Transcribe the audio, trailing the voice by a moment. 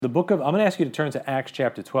I'm going to ask you to turn to Acts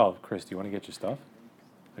chapter 12. Chris, do you want to get your stuff?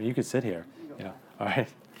 Or you could sit here. Yeah. All right.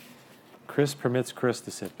 Chris permits Chris to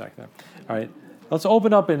sit back there. All right. Let's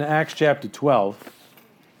open up in Acts chapter 12.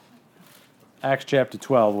 Acts chapter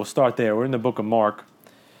 12. We'll start there. We're in the book of Mark.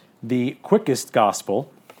 The quickest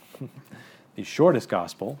gospel, the shortest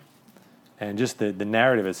gospel, and just the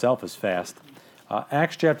narrative itself is fast.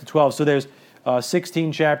 Acts chapter 12. So there's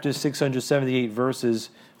 16 chapters, 678 verses,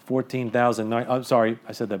 14,009. I'm sorry,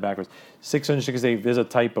 I said that backwards. 668. There's a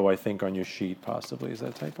typo, I think, on your sheet, possibly. Is that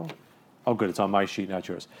a typo? Oh, good. It's on my sheet, not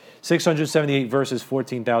yours. 678 verses,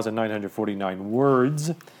 14,949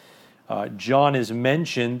 words. John is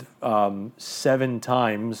mentioned 7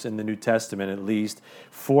 times in the New Testament, at least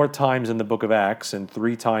 4 times in the book of Acts, and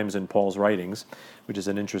 3 times in Paul's writings, which is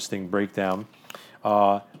an interesting breakdown.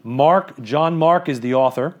 John Mark is the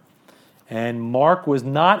author, and Mark was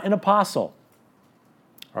not an apostle.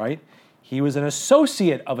 Right? He was an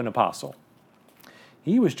associate of an apostle.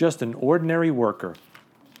 He was just an ordinary worker,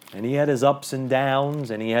 and he had his ups and downs,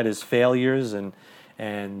 and he had his failures, but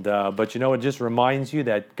it just reminds you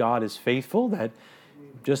that God is faithful. That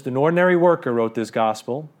just an ordinary worker wrote this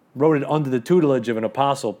gospel, wrote it under the tutelage of an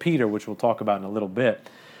apostle, Peter, which we'll talk about in a little bit.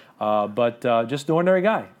 But just an ordinary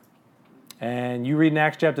guy. And you read in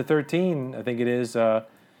Acts chapter 13, I think it is.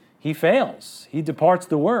 He fails. He departs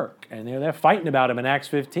the work. And they're fighting about him in Acts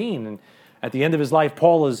 15. And at the end of his life,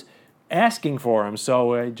 Paul is asking for him.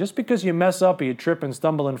 So just because you mess up or you trip and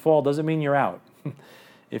stumble and fall doesn't mean you're out.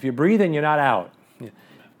 If you're breathing, you're not out.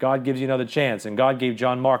 God gives you another chance. And God gave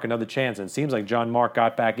John Mark another chance. And it seems like John Mark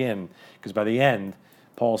got back in. Because by the end,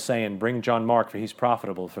 Paul's saying, bring John Mark, for he's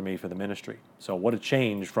profitable for me for the ministry. So what a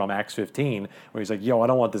change from Acts 15, where he's like, I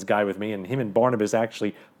don't want this guy with me. And him and Barnabas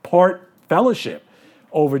actually part fellowship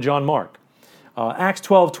over John Mark. Acts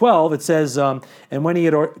 12:12, it says, and when he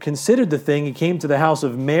had considered the thing, he came to the house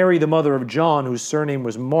of Mary, the mother of John, whose surname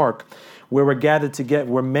was Mark, where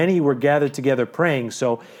many were gathered together praying.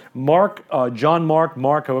 So John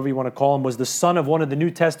Mark, however you want to call him, was the son of one of the New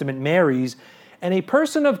Testament Marys, and a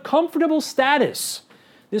person of comfortable status.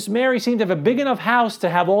 This Mary seemed to have a big enough house to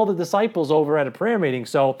have all the disciples over at a prayer meeting.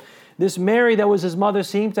 So this Mary that was his mother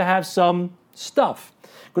seemed to have some stuff.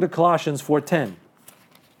 Go to Colossians 4:10.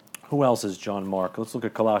 Who else is John Mark? Let's look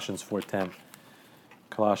at Colossians 4:10.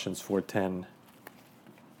 Colossians 4:10.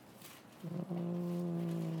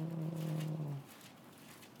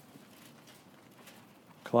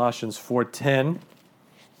 Colossians 4:10.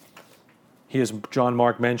 Here's John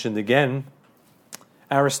Mark mentioned again.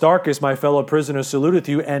 Aristarchus, my fellow prisoner, saluteth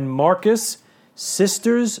you, and Marcus,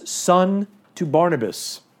 sister's son to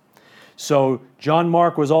Barnabas. So John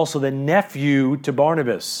Mark was also the nephew to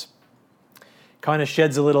Barnabas. Kind of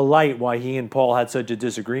sheds a little light why he and Paul had such a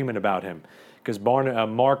disagreement about him. Because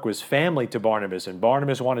Mark was family to Barnabas, and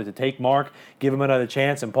Barnabas wanted to take Mark, give him another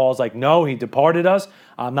chance, and Paul's like, no, he departed us.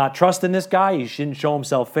 I'm not trusting this guy. He shouldn't show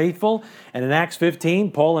himself faithful. And in Acts 15,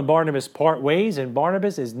 Paul and Barnabas part ways, and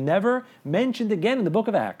Barnabas is never mentioned again in the book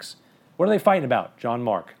of Acts. What are they fighting about? John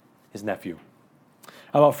Mark, his nephew.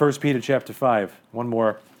 How about 1 Peter chapter 5? One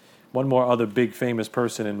more other big famous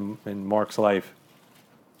person in Mark's life.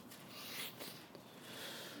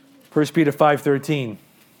 1 Peter 5:13.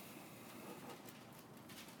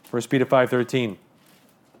 1 Peter 5:13.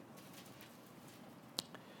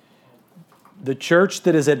 The church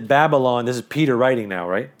that is at Babylon, this is Peter writing now,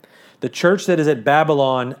 right? The church that is at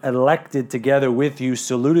Babylon, elected together with you,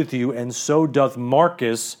 saluteth you, and so doth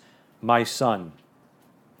Marcus, my son.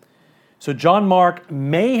 So John Mark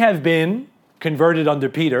may have been converted under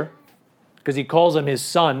Peter, because he calls him his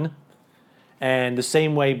son. And the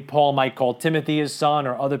same way Paul might call Timothy his son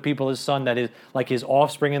or other people his son, that is like his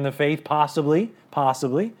offspring in the faith, possibly,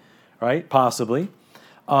 right? Possibly.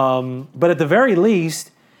 But at the very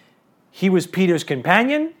least, he was Peter's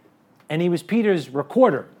companion and he was Peter's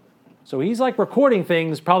recorder. So he's like recording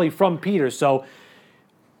things probably from Peter. So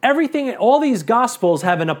all these gospels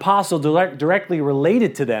have an apostle directly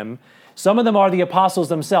related to them. Some of them are the apostles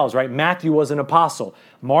themselves, right? Matthew was an apostle.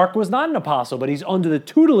 Mark was not an apostle, but he's under the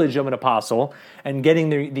tutelage of an apostle and getting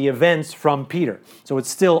the events from Peter. So it's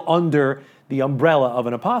still under the umbrella of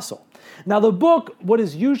an apostle. Now the book, what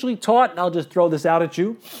is usually taught, and I'll just throw this out at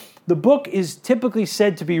you, the book is typically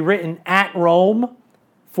said to be written at Rome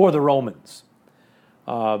for the Romans.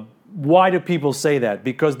 Why do people say that?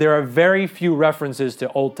 Because there are very few references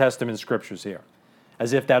to Old Testament scriptures here,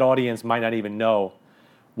 as if that audience might not even know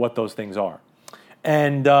what those things are.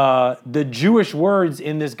 And the Jewish words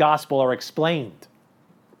in this gospel are explained.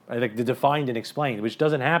 I think they're defined and explained, which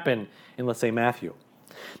doesn't happen in, let's say, Matthew.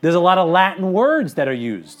 There's a lot of Latin words that are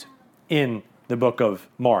used in the book of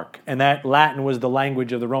Mark. And that Latin was the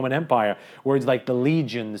language of the Roman Empire. Words like the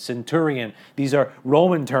legion, the centurion, these are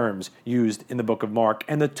Roman terms used in the book of Mark.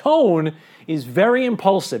 And the tone is very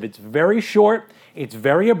impulsive. It's very short. It's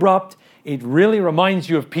very abrupt. It really reminds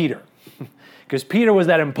you of Peter. Because Peter was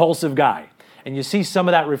that impulsive guy. And you see some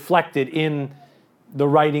of that reflected in the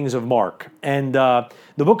writings of Mark. And the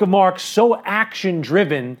book of Mark, so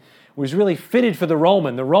action-driven, was really fitted for the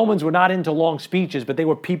Roman. The Romans were not into long speeches, but they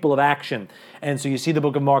were people of action. And so you see the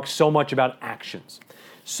book of Mark so much about actions.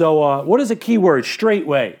 So what is a key word?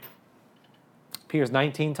 Straightway. Appears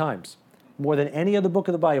 19 times. More than any other book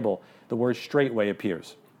of the Bible, the word straightway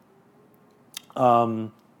appears.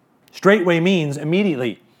 Straightway means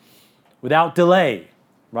immediately, without delay,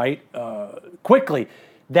 right? Quickly.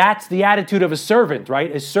 That's the attitude of a servant,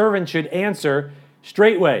 right? A servant should answer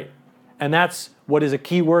straightway. And that's what is a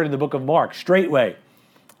key word in the book of Mark, straightway.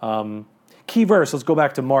 Key verse, let's go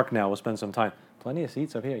back to Mark now. We'll spend some time. Plenty of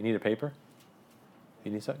seats up here. You need a paper?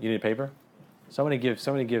 You need a paper? Somebody give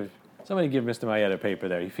Mr. Mayette a paper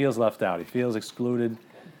there. He feels left out. He feels excluded.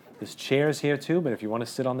 There's chairs here too, but if you want to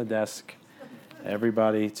sit on the desk,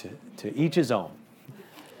 everybody to each his own.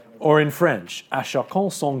 Or in French, à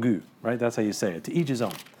chacun son goût, right? That's how you say it, to each his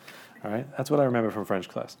own. All right? That's what I remember from French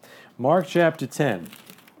class. Mark chapter 10.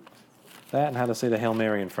 That and how to say the Hail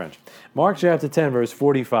Mary in French. Mark chapter 10, verse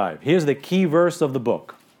 45. Here's the key verse of the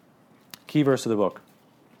book. Key verse of the book.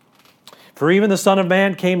 For even the Son of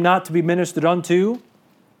Man came not to be ministered unto,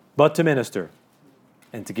 but to minister,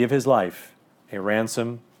 and to give his life a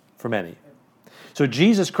ransom for many. So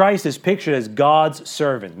Jesus Christ is pictured as God's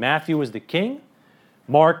servant. Matthew is the king.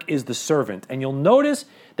 Mark is the servant. And you'll notice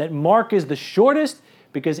that Mark is the shortest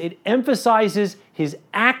because it emphasizes his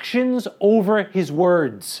actions over his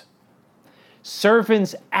words.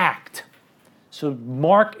 Servants act. So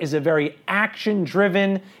Mark is a very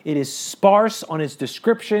action-driven. It is sparse on its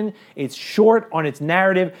description. It's short on its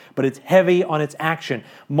narrative, but it's heavy on its action.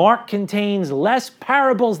 Mark contains less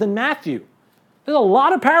parables than Matthew. There's a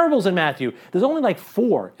lot of parables in Matthew. There's only like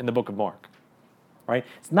 4 in the book of Mark. Right?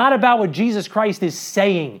 It's not about what Jesus Christ is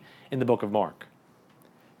saying in the book of Mark.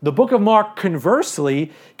 The book of Mark,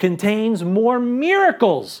 conversely, contains more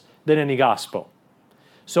miracles than any gospel.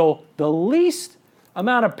 So the least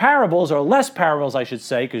amount of parables, or less parables, I should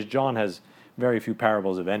say, because John has very few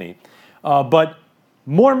parables, if any, but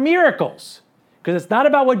more miracles. Because it's not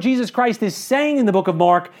about what Jesus Christ is saying in the book of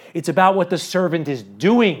Mark, it's about what the servant is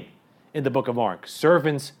doing in the book of Mark.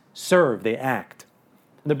 Servants serve, they act.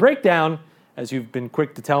 And the breakdown, as you've been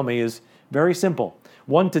quick to tell me, is very simple.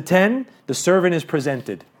 1 to 10, the servant is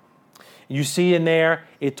presented. You see in there,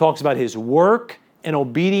 it talks about his work and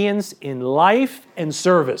obedience in life and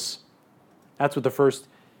service. That's what the first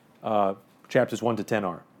chapters 1 to 10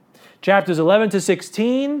 are. Chapters 11 to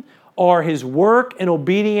 16 are his work and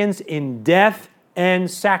obedience in death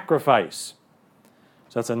and sacrifice.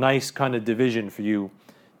 So that's a nice kind of division for you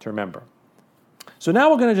to remember. So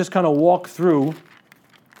now we're going to just kind of walk through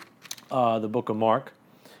the book of Mark.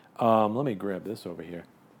 Let me grab this over here.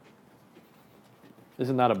 This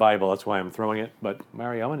is not a Bible, that's why I'm throwing it. But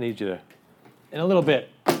Mary, I'm going to need you to, in a little bit,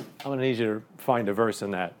 I'm going to need you to find a verse in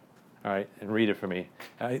that, all right, and read it for me.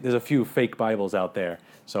 There's a few fake Bibles out there,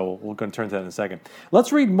 so we're going to turn to that in a second.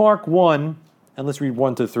 Let's read Mark 1, and let's read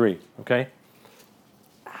 1 to 3, okay?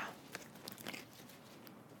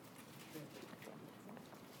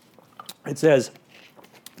 It says,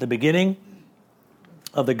 the beginning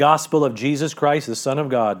of the gospel of Jesus Christ, the Son of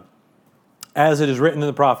God, as it is written in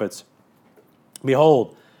the prophets.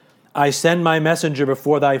 Behold, I send my messenger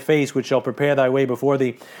before thy face, which shall prepare thy way before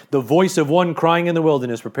thee. The voice of one crying in the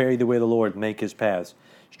wilderness, prepare ye the way of the Lord, make his paths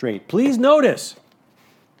straight. Please notice,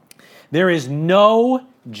 there is no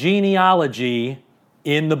genealogy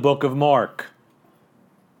in the book of Mark.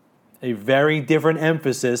 A very different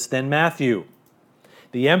emphasis than Matthew.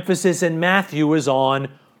 The emphasis in Matthew is on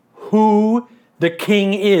who the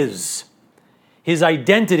king is, his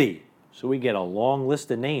identity. So we get a long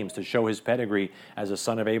list of names to show his pedigree as a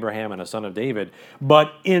son of Abraham and a son of David.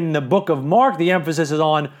 But in the book of Mark, the emphasis is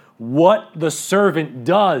on what the servant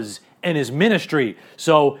does and his ministry.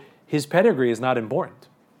 So his pedigree is not important.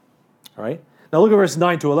 All right? Now look at verse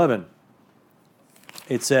 9 to 11.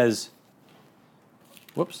 It says,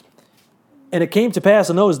 And it came to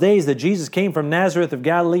pass in those days that Jesus came from Nazareth of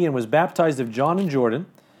Galilee and was baptized of John in Jordan.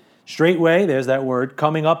 Straightway, there's that word,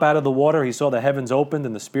 coming up out of the water, he saw the heavens opened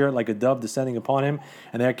and the Spirit like a dove descending upon him.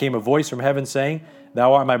 And there came a voice from heaven saying,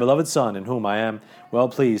 Thou art my beloved Son, in whom I am well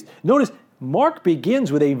pleased. Notice, Mark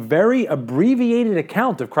begins with a very abbreviated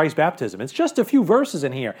account of Christ's baptism. It's just a few verses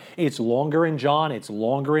in here. It's longer in John, it's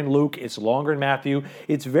longer in Luke, it's longer in Matthew.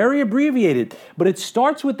 It's very abbreviated, but it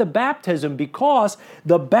starts with the baptism because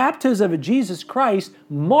the baptism of Jesus Christ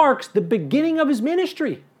marks the beginning of his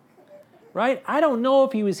ministry. Right? I don't know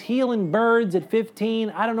if he was healing birds at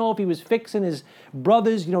 15. I don't know if he was fixing his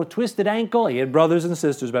brother's, twisted ankle. He had brothers and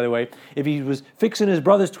sisters, by the way. If he was fixing his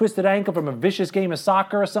brother's twisted ankle from a vicious game of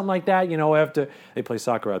soccer or something like that, after they play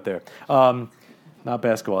soccer out there. Not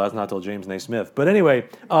basketball. That's not till James Naismith. But anyway,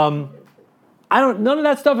 none of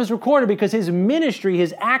that stuff is recorded because his ministry,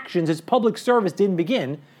 his actions, his public service didn't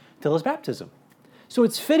begin till his baptism. So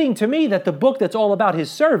it's fitting to me that the book that's all about his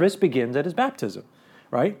service begins at his baptism,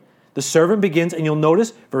 right? The servant begins, and you'll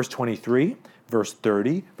notice verse 23, verse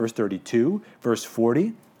 30, verse 32, verse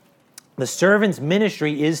 40. The servant's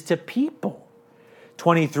ministry is to people.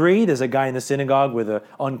 23, there's a guy in the synagogue with an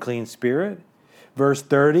unclean spirit. Verse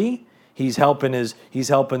 30, he's helping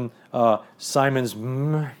Simon's,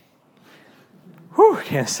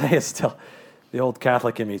 can't say it still. The old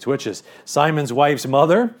Catholic in me twitches. Simon's wife's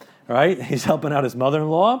mother, right? He's helping out his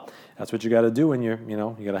mother-in-law. That's what you got to do when you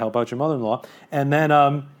got to help out your mother-in-law. And then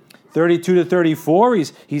 32 to 34,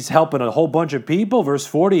 he's helping a whole bunch of people. Verse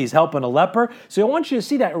 40, he's helping a leper. So I want you to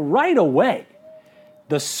see that right away.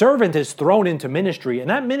 The servant is thrown into ministry, and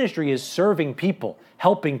that ministry is serving people,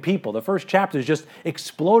 helping people. The first chapter is just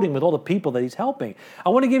exploding with all the people that he's helping. I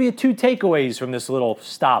want to give you 2 takeaways from this little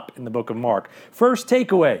stop in the book of Mark. First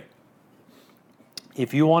takeaway,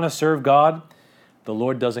 if you want to serve God, the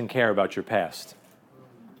Lord doesn't care about your past.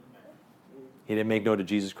 He didn't make note of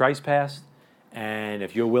Jesus Christ's past. And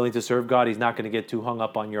if you're willing to serve God, he's not going to get too hung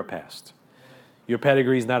up on your past. Your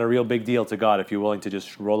pedigree is not a real big deal to God if you're willing to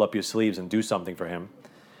just roll up your sleeves and do something for him.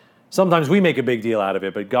 Sometimes we make a big deal out of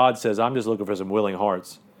it, but God says, I'm just looking for some willing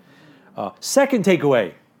hearts. Second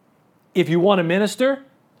takeaway, if you want to minister,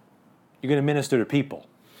 you're going to minister to people.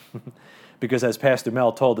 Because as Pastor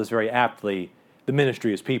Mel told us very aptly, the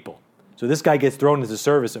ministry is people. So this guy gets thrown into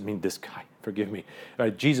service. This guy, forgive me.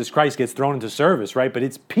 Jesus Christ gets thrown into service, right? But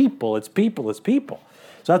it's people, it's people, it's people.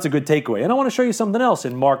 So that's a good takeaway. And I want to show you something else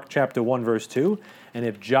in Mark chapter 1, verse 2. And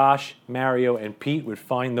if Josh, Mario, and Pete would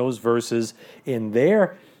find those verses in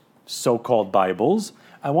their so-called Bibles,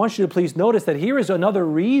 I want you to please notice that here is another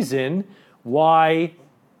reason why...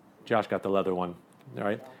 Josh got the leather one, all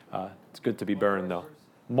right? It's good to be burned, though.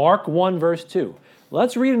 Mark 1, verse 2.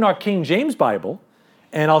 Let's read in our King James Bible.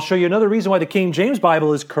 And I'll show you another reason why the King James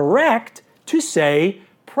Bible is correct to say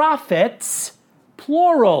prophets,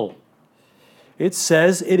 plural. It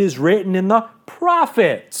says it is written in the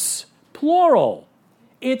prophets, plural.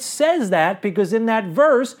 It says that because in that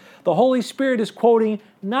verse, the Holy Spirit is quoting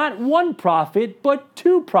not one prophet, but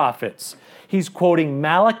 2 prophets. He's quoting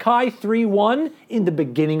Malachi 3:1 in the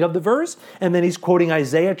beginning of the verse, and then he's quoting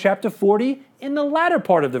Isaiah chapter 40 in the latter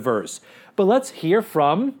part of the verse. But let's hear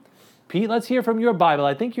from... Pete, let's hear from your Bible.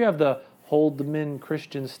 I think you have the Holdeman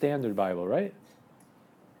Christian Standard Bible, right?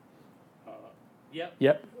 Yep.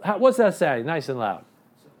 Yep. What's that say? Nice and loud.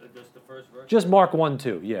 Just the first verse? Just Mark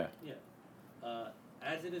 1:2, yeah. Yeah.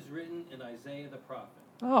 As it is written in Isaiah the prophet.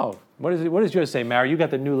 Oh, what does yours say, Mary? You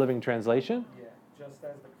got the New Living Translation? Yeah, just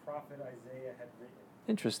as the prophet Isaiah had written.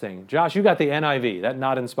 Interesting. Josh, you got the NIV, that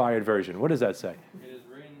not inspired version. What does that say? It is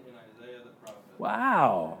written in Isaiah the prophet.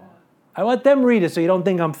 Wow. I let them read it so you don't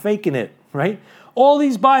think I'm faking it, right? All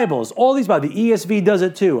these Bibles, the ESV does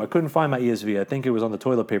it too. I couldn't find my ESV. I think it was on the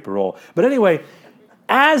toilet paper roll. But anyway,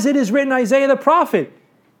 as it is written in Isaiah the prophet,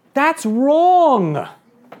 that's wrong.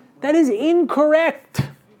 That is incorrect.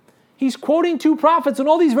 He's quoting 2 prophets, and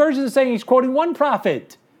all these versions are saying he's quoting 1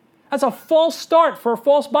 prophet. That's a false start for a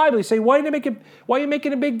false Bible. You say, why are you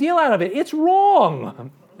making a big deal out of it? It's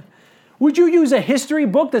wrong. Would you use a history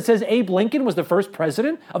book that says Abe Lincoln was the first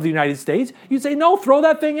president of the United States? You'd say, no, throw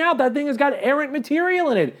that thing out. That thing has got errant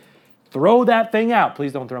material in it. Throw that thing out.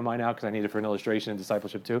 Please don't throw mine out because I need it for an illustration in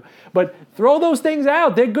discipleship too. But throw those things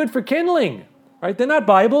out. They're good for kindling. Right? They're not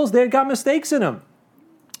Bibles. They've got mistakes in them.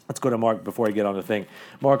 Let's go to Mark before I get on the thing.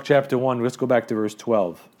 Mark chapter 1. Let's go back to verse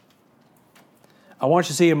 12. I want you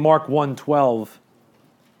to see in Mark 1:12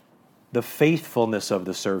 the faithfulness of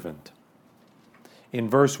the servant. In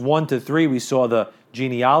verse 1 to 3, we saw the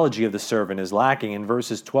genealogy of the servant is lacking. In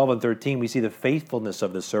verses 12 and 13, we see the faithfulness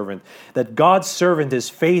of the servant, that God's servant is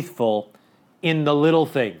faithful in the little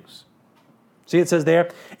things. See, it says there,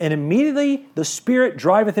 and immediately the Spirit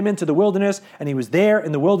driveth him into the wilderness, and he was there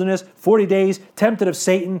in the wilderness 40 days, tempted of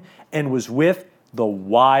Satan, and was with the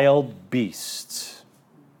wild beasts.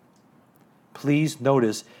 Please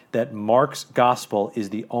notice that Mark's gospel is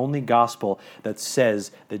the only gospel that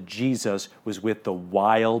says that Jesus was with the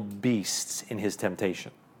wild beasts in his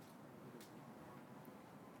temptation.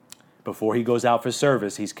 Before he goes out for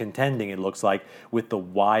service, he's contending, it looks like, with the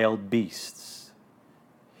wild beasts.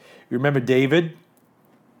 You remember David,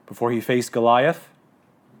 before he faced Goliath?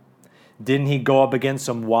 Didn't he go up against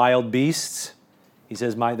some wild beasts? He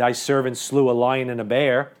says, thy servant slew a lion and a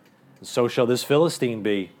bear, and so shall this Philistine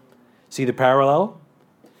be. See the parallel?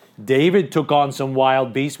 David took on some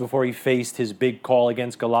wild beasts before he faced his big call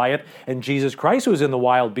against Goliath, and Jesus Christ was in the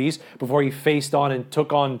wild beasts before he faced on and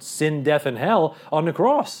took on sin, death, and hell on the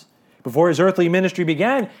cross. Before his earthly ministry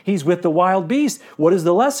began, he's with the wild beasts. What is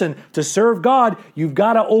the lesson? To serve God, you've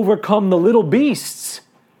got to overcome the little beasts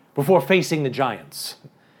before facing the giants.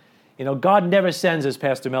 You know, God never sends, as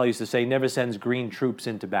Pastor Mel used to say, never sends green troops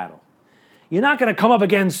into battle. You're not going to come up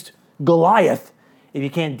against Goliath if you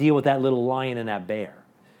can't deal with that little lion and that bear.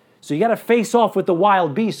 So you got to face off with the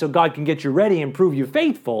wild beast so God can get you ready and prove you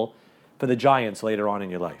faithful for the giants later on in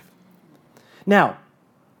your life. Now,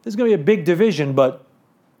 there's going to be a big division, but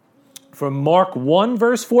from Mark 1,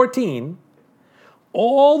 verse 14,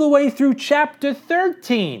 all the way through chapter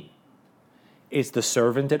 13, it's the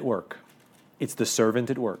servant at work. It's the servant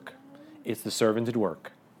at work. It's the servant at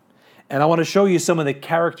work. And I want to show you some of the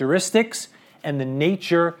characteristics and the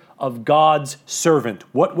nature of God's servant.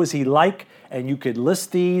 What was he like? And you could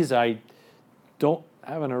list these. I don't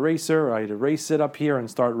have an eraser. I'd erase it up here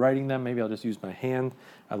and start writing them. Maybe I'll just use my hand.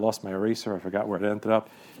 I lost my eraser. I forgot where it ended up.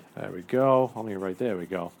 There we go. Only right there we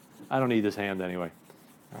go. I don't need this hand anyway.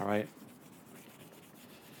 All right.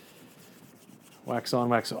 Wax on,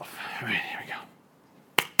 wax off. All right, here we go.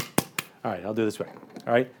 All right, I'll do it this way.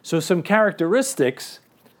 All right. So some characteristics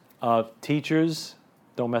of teachers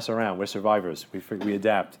don't mess around. We're survivors. We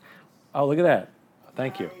adapt. Oh, look at that.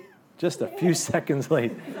 Thank you. Just a few seconds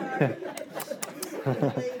late.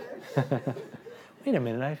 Wait a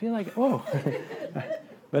minute. I feel like, oh.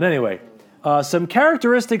 But anyway, some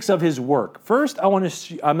characteristics of his work. First,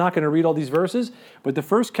 I'm not going to read all these verses, but the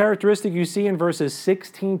first characteristic you see in verses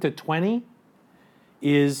 16 to 20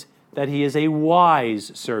 is that he is a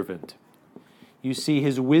wise servant. You see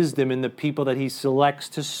his wisdom in the people that he selects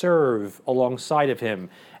to serve alongside of him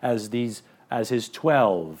as his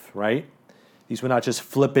 12, right? These were not just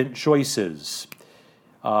flippant choices.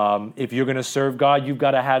 If you're going to serve God, you've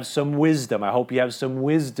got to have some wisdom. I hope you have some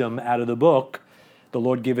wisdom out of the book. The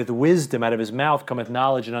Lord giveth wisdom, out of his mouth cometh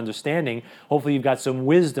knowledge and understanding. Hopefully you've got some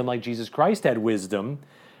wisdom like Jesus Christ had wisdom.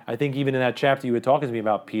 I think even in that chapter you were talking to me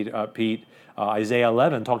about, Pete, Isaiah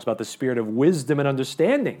 11 talks about the spirit of wisdom and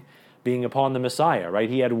understanding being upon the Messiah, right?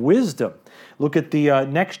 He had wisdom. Look at the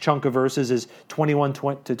next chunk of verses is 21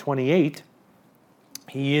 to 28.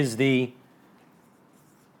 He is the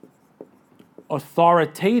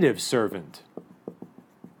authoritative servant.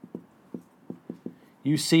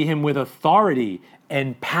 You see him with authority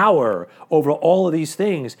and power over all of these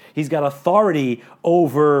things. He's got authority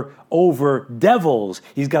over devils.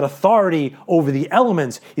 He's got authority over the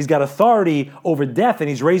elements. He's got authority over death, and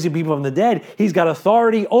he's raising people from the dead. He's got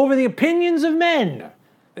authority over the opinions of men.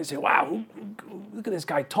 They say, wow, look at this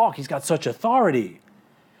guy talk. He's got such authority.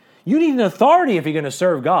 You need an authority if you're going to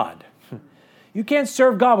serve God. You can't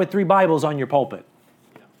serve God with 3 Bibles on your pulpit.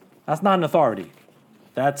 That's not an authority.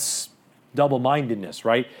 That's double-mindedness,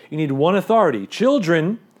 right? You need one authority.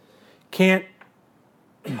 Children can't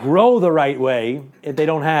grow the right way if they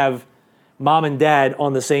don't have mom and dad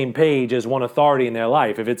on the same page as one authority in their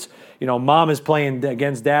life. If it's, mom is playing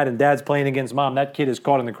against dad and dad's playing against mom, that kid is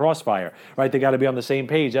caught in the crossfire, right? They got to be on the same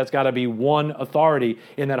page. That's got to be one authority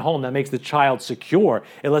in that home that makes the child secure.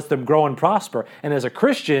 It lets them grow and prosper. And as a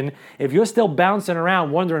Christian, if you're still bouncing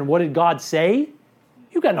around wondering, what did God say?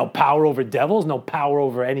 You got no power over devils, no power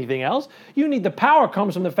over anything else. The power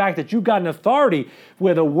comes from the fact that you've got an authority.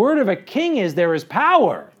 Where the word of a king is, there is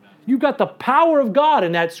power. You've got the power of God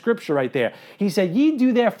in that scripture right there. He said, ye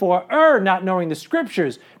do therefore err, not knowing the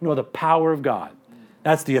scriptures, nor the power of God.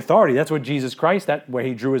 That's the authority. That's what Jesus Christ, that's where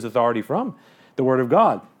he drew his authority from, the word of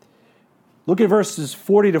God. Look at verses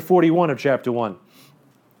 40 to 41 of chapter 1.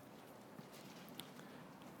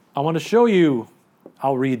 I want to show you,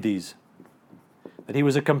 I'll read these, that he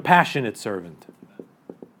was a compassionate servant.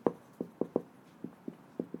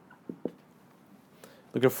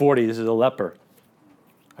 Look at 40. This is a leper.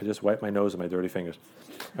 I just wiped my nose with my dirty fingers.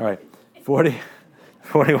 All right. 40,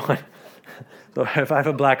 41. So if I have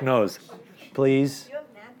a black nose, please. Do you have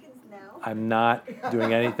napkins now? I'm not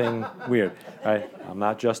doing anything weird. All right. I'm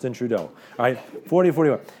not Justin Trudeau. All right. 40,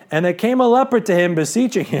 41. And there came a leper to him,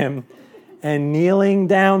 beseeching him, and kneeling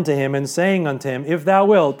down to him, and saying unto him, if thou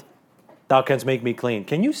wilt, thou canst make me clean.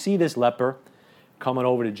 Can you see this leper coming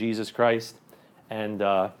over to Jesus Christ and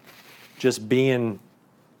just being,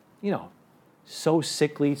 so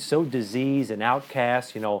sickly, so diseased and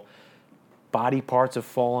outcast, body parts have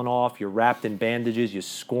fallen off, you're wrapped in bandages, you're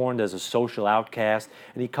scorned as a social outcast.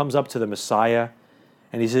 And he comes up to the Messiah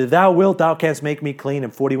and he says, thou canst make me clean.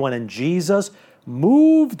 In 41, and Jesus,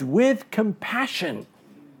 moved with compassion,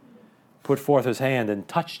 put forth his hand and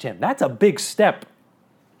touched him. That's a big step.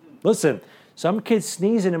 Listen, some kid's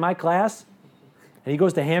sneezing in my class and he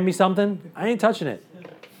goes to hand me something, I ain't touching it.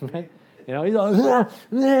 Right? He's like,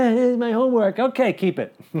 here's my homework. Okay, keep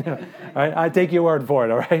it. All right, I take your word for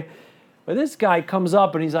it, all right? But this guy comes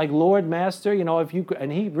up and he's like, Lord, Master, if you could,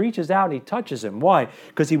 and he reaches out and he touches him. Why?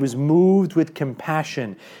 Because he was moved with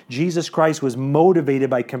compassion. Jesus Christ was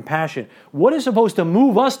motivated by compassion. What is supposed to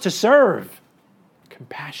move us to serve?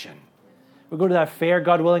 Compassion. We go to that fair,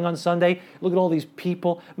 God willing, on Sunday. Look at all these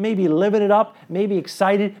people, maybe living it up, maybe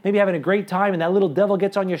excited, maybe having a great time, and that little devil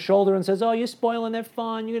gets on your shoulder and says, oh, you're spoiling their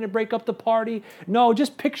fun. You're going to break up the party. No,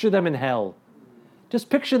 just picture them in hell. Just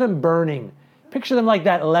picture them burning. Picture them like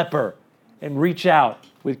that leper and reach out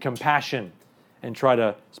with compassion and try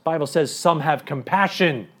to, the Bible says, some have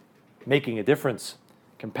compassion, making a difference.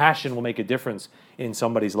 Compassion will make a difference in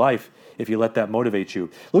somebody's life if you let that motivate you.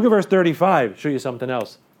 Look at verse 35. Show you something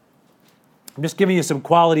else. I'm just giving you some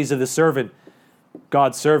qualities of the servant,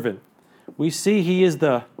 God's servant. We see he is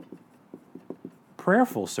the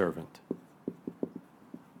prayerful servant.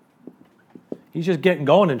 He's just getting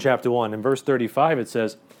going in chapter 1. In verse 35 it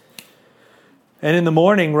says, and in the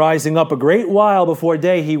morning, rising up a great while before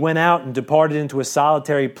day, he went out and departed into a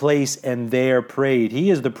solitary place and there prayed. He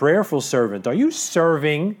is the prayerful servant. Are you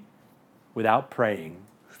serving without praying?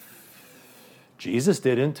 Jesus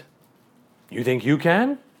didn't. You think you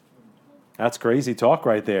can? That's crazy talk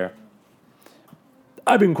right there.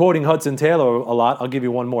 I've been quoting Hudson Taylor a lot. I'll give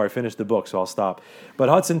you one more. I finished the book, so I'll stop. But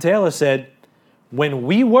Hudson Taylor said, when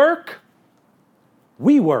we work,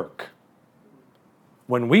 we work.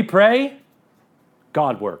 When we pray,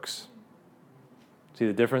 God works. See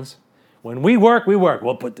the difference? When we work, we work.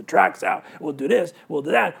 We'll put the tracks out. We'll do this. We'll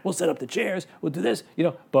do that. We'll set up the chairs. We'll do this.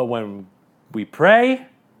 But when we pray,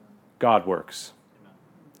 God works.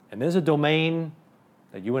 And there's a domain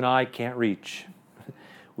that you and I can't reach.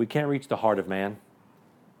 We can't reach the heart of man.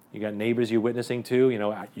 You got neighbors you're witnessing to.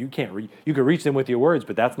 You can't. You can reach them with your words,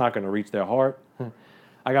 but that's not going to reach their heart.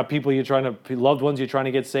 I got people loved ones you're trying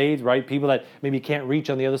to get saved, right? People that maybe can't reach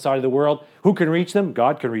on the other side of the world. Who can reach them?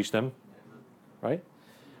 God can reach them, right?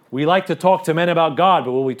 We like to talk to men about God,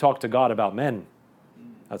 but will we talk to God about men?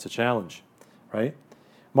 That's a challenge, right?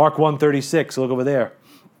 Mark 1:36, look over there.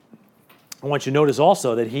 I want you to notice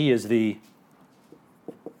also that he is the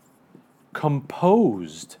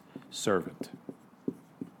composed servant.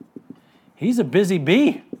 He's a busy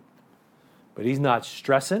bee. But he's not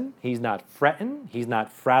stressing, he's not fretting, he's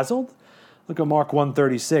not frazzled. Look at Mark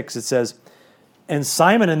 1:36. It says, and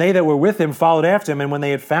Simon and they that were with him followed after him, and when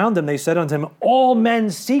they had found him, they said unto him, all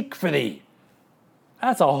men seek for thee.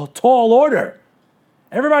 That's a tall order.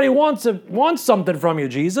 Everybody wants something from you,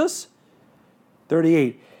 Jesus.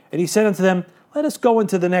 38. And he said unto them, let us go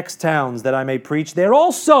into the next towns, that I may preach there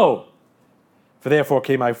also. For therefore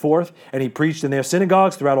came I forth, and he preached in their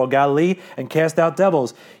synagogues throughout all Galilee, and cast out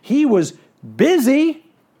devils. He was busy,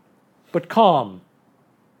 but calm.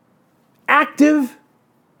 Active,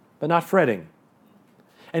 but not fretting.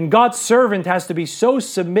 And God's servant has to be so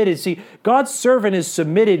submitted. See, God's servant is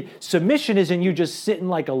submitted. Submission isn't you just sitting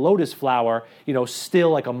like a lotus flower, still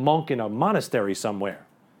like a monk in a monastery somewhere.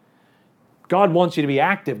 God wants you to be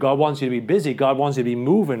active. God wants you to be busy. God wants you to be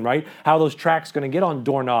moving, right? How those tracks going to get on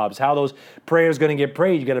doorknobs, how those prayers going to get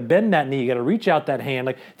prayed. You got to bend that knee. You got to reach out that hand.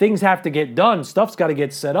 Like things have to get done. Stuff's got to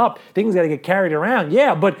get set up. Things got to get carried around.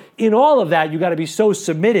 Yeah, but in all of that, you got to be so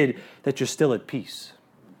submitted that you're still at peace.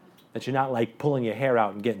 That you're not like pulling your hair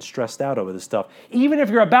out and getting stressed out over this stuff. Even if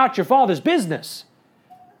you're about your Father's business,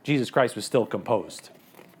 Jesus Christ was still composed.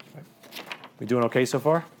 We doing okay so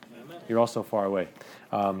far? Amen. You're all so far away.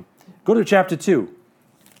 Go to chapter 2,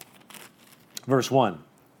 verse 1.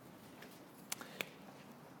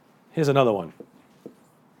 Here's another one.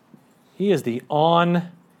 He is the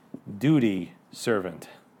on-duty servant.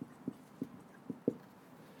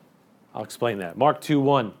 I'll explain that. Mark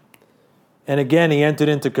 2:1. And again he entered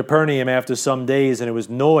into Capernaum after some days, and it was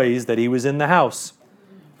noised that he was in the house.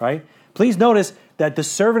 Right? Please notice that the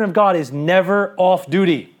servant of God is never off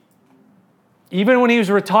duty. Even when he was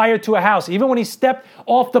retired to a house, even when he stepped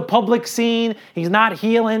off the public scene, he's not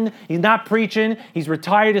healing, he's not preaching, he's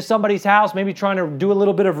retired to somebody's house, maybe trying to do a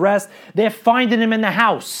little bit of rest. They're finding him in the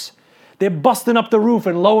house. They're busting up the roof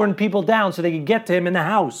and lowering people down so they can get to him in the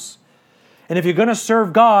house. And if you're going to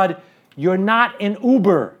serve God, you're not an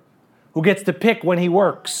Uber who gets to pick when he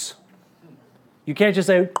works. You can't just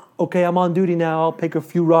say, okay, I'm on duty now. I'll take a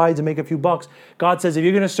few rides and make a few bucks. God says, if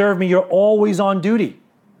you're going to serve me, you're always on duty.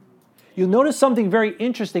 You'll notice something very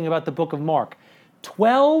interesting about the book of Mark.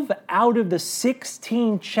 12 out of the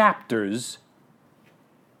 16 chapters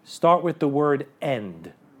start with the word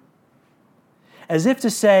end. As if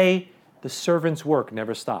to say, the servant's work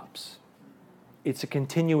never stops. It's a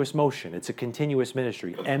continuous motion. It's a continuous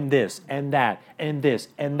ministry. And this, and that, and this,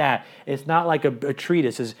 and that. It's not like a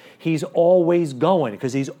treatise. He's always going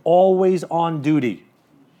because he's always on duty.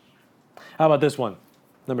 How about this one?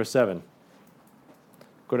 Number 7.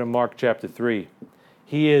 Go to Mark chapter 3.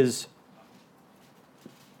 He is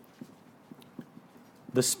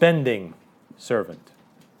the spending servant.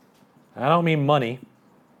 I don't mean money.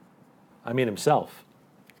 I mean himself.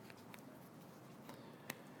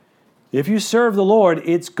 If you serve the Lord,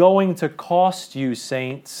 it's going to cost you,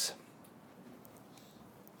 saints.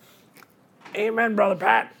 Amen, Brother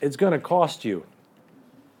Pat. It's going to cost you.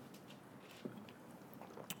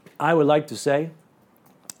 I would like to say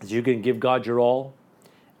that you can give God your all,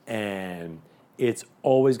 and it's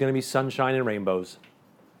always going to be sunshine and rainbows.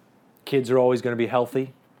 Kids are always going to be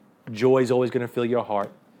healthy. Joy is always going to fill your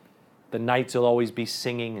heart. The nights will always be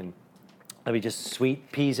singing, and there'll be just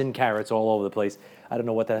sweet peas and carrots all over the place. I don't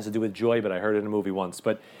know what that has to do with joy, but I heard it in a movie once.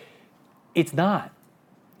 But it's not.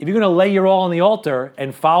 If you're going to lay your all on the altar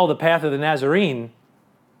and follow the path of the Nazarene,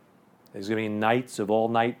 there's going to be nights of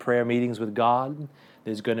all-night prayer meetings with God.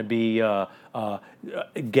 There's going to be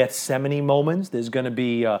Gethsemane moments. There's going to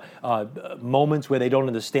be moments where they don't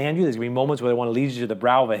understand you. There's going to be moments where they want to lead you to the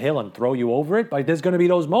brow of a hill and throw you over it. Like there's going to be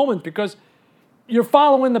those moments because you're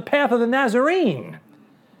following the path of the Nazarene,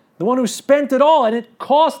 the one who spent it all, and it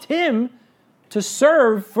cost him to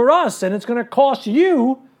serve for us, and it's going to cost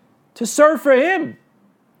you to serve for him.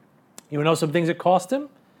 You want to know some things that cost him?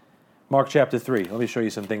 Mark chapter 3. Let me show you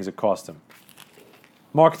some things that cost him.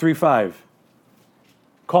 Mark 3:5.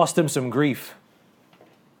 Cost him some grief.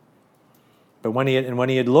 But when he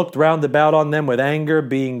had looked round about on them with anger,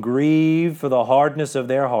 being grieved for the hardness of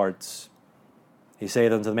their hearts, he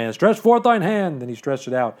saith unto the man, stretch forth thine hand. And he stretched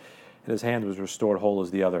it out, and his hand was restored whole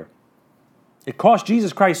as the other. It cost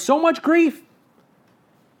Jesus Christ so much grief.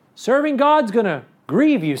 Serving God's going to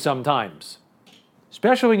grieve you sometimes,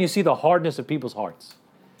 especially when you see the hardness of people's hearts.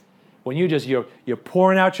 When you're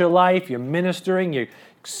pouring out your life, you're ministering, you're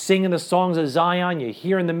singing the songs of Zion, you're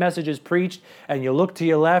hearing the messages preached, and you look to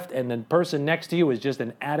your left and the person next to you is just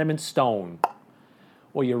an adamant stone.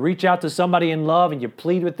 Or you reach out to somebody in love and you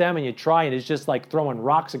plead with them and you try, and it's just like throwing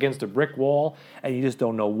rocks against a brick wall, and you just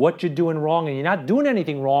don't know what you're doing wrong, and you're not doing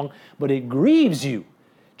anything wrong, but it grieves you.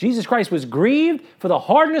 Jesus Christ was grieved for the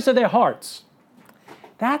hardness of their hearts.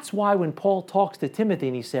 That's why when Paul talks to Timothy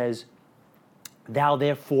and he says, thou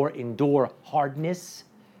therefore endure hardness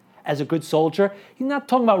as a good soldier, he's not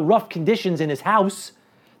talking about rough conditions in his house,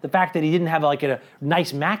 the fact that he didn't have like a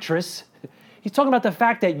nice mattress. He's talking about the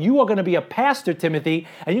fact that you are going to be a pastor, Timothy,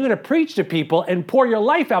 and you're going to preach to people and pour your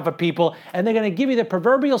life out for people, and they're going to give you the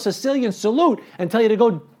proverbial Sicilian salute and tell you to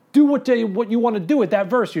go do what you want to do with that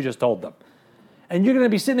verse you just told them. And you're going to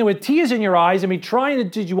be sitting there with tears in your eyes and be trying to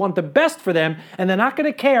do you want the best for them, and they're not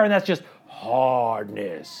going to care, and that's just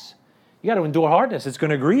hardness. You got to endure hardness. It's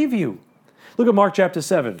going to grieve you. Look at Mark chapter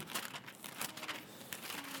 7.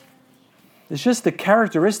 It's just the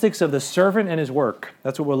characteristics of the servant and his work.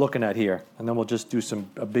 That's what we're looking at here. And then we'll just do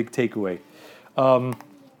a big takeaway. I'm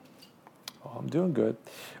doing good.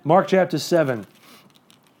 Mark chapter 7,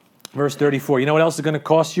 verse 34. You know what else is going to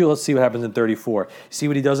cost you? Let's see what happens in 34. See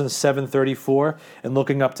what he does in 7:34? And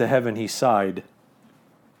looking up to heaven, he sighed.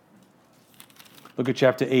 Look at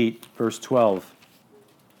chapter 8, verse 12.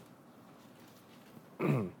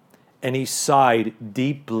 And he sighed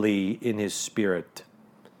deeply in his spirit,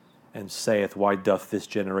 and saith, why doth this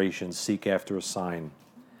generation seek after a sign?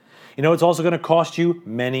 You know, it's also going to cost you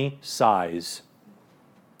many sighs.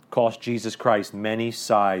 Cost Jesus Christ many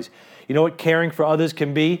sighs. You know what caring for others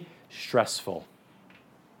can be? Stressful.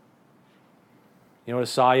 You know what a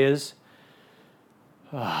sigh is?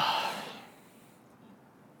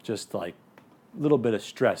 Just like a little bit of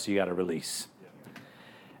stress you got to release.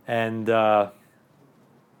 And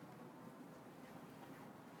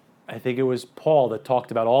I think it was Paul that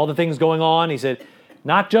talked about all the things going on. He said,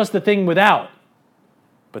 not just the thing without,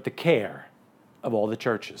 but the care of all the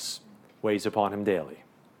churches weighs upon him daily.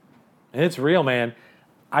 And it's real, man.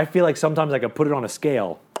 I feel like sometimes I could put it on a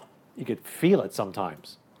scale. You could feel it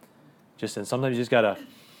sometimes. And sometimes you just got to,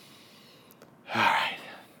 all right,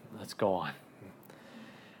 Let's go on.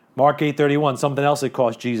 Mark 8:31, something else that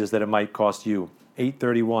cost Jesus that it might cost you.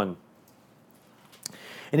 8:31.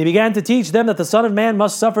 And he began to teach them that the Son of Man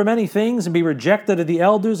must suffer many things and be rejected of the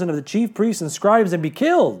elders and of the chief priests and scribes and be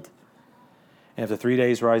killed, and after 3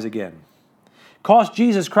 days rise again. Cost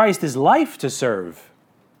Jesus Christ his life to serve.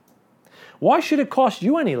 Why should it cost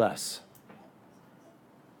you any less?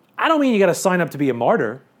 I don't mean you got to sign up to be a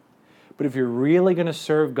martyr, but if you're really going to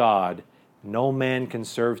serve God, no man can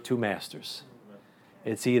serve two masters.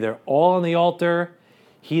 It's either all on the altar,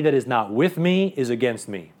 he that is not with me is against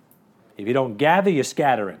me. If you don't gather, you're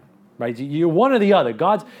scattering, right? You're one or the other.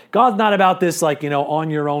 God's not about this like, on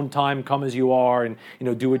your own time, come as you are and,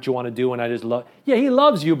 do what you want to do and I just love. Yeah, he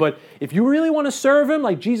loves you, but if you really want to serve him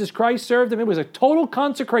like Jesus Christ served him, it was a total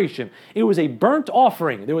consecration. It was a burnt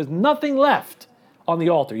offering. There was nothing left on the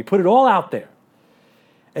altar. He put it all out there.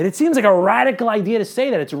 And it seems like a radical idea to say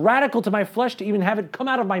that. It's radical to my flesh to even have it come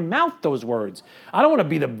out of my mouth, those words. I don't want to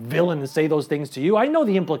be the villain and say those things to you. I know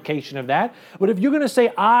the implication of that. But if you're going to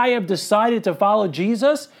say, I have decided to follow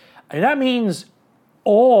Jesus, that means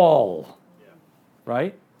all,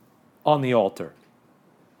 right, on the altar.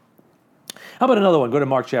 How about another one? Go to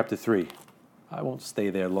Mark chapter 3. I won't stay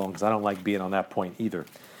there long because I don't like being on that point either.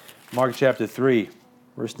 Mark chapter 3,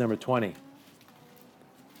 verse number 20.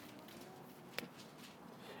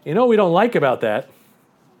 You know what we don't like about that,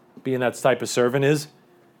 being that type of servant, is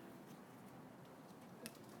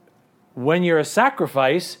when you're a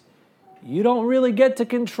sacrifice, you don't really get to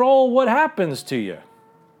control what happens to you.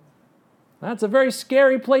 That's a very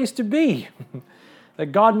scary place to be. That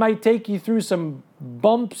God might take you through some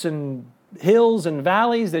bumps and hills and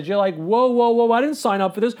valleys that you're like, whoa, I didn't sign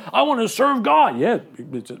up for this. I want to serve God. Yeah,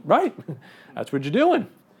 right. That's what you're doing.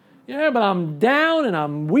 Yeah, but I'm down and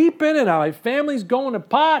I'm weeping and my family's going to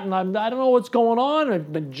pot and I don't know what's going on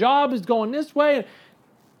and the job is going this way.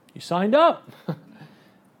 You signed up.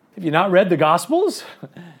 Have you not read the Gospels? I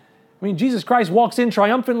mean, Jesus Christ walks in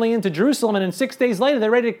triumphantly into Jerusalem and then 6 days later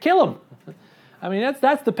they're ready to kill him. I mean,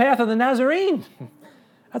 that's the path of the Nazarene.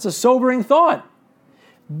 That's a sobering thought.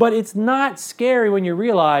 But it's not scary when you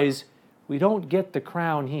realize we don't get the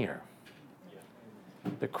crown here.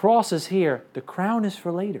 The cross is here. The crown is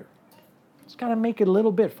for later. Just got to make it a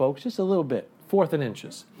little bit, folks. Just a little bit. 4th and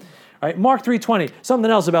inches. All right, Mark 3:20.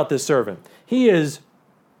 Something else about this servant. He is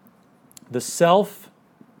the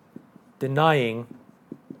self-denying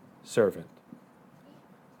servant.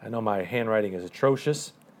 I know my handwriting is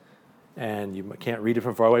atrocious, and you can't read it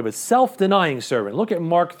from far away, but self-denying servant. Look at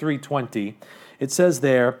Mark 3:20. It says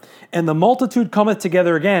there, and the multitude cometh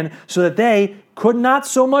together again, so that they could not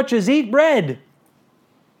so much as eat bread.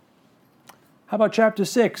 How about chapter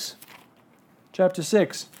 6? Chapter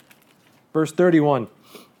 6, verse 31.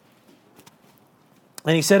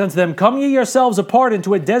 And he said unto them, come ye yourselves apart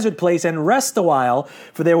into a desert place and rest a while,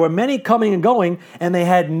 for there were many coming and going, and they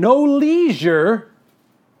had no leisure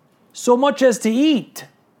so much as to eat.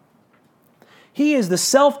 He is the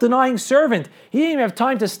self-denying servant. He didn't even have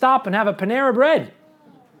time to stop and have a Panera Bread.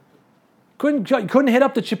 Couldn't hit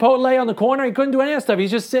up the Chipotle on the corner. He couldn't do any of that stuff.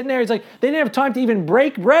 He's just sitting there. He's like, they didn't have time to even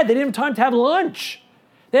break bread. They didn't have time to have lunch.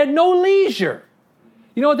 They had no leisure.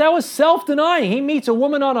 You know what? That was self-denying. He meets a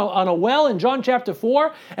woman on a well in John chapter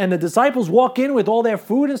 4, and the disciples walk in with all their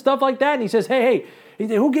food and stuff like that, and he says, hey, he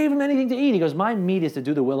said, who gave him anything to eat? He goes, my meat is to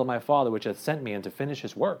do the will of my Father, which hath sent me, and to finish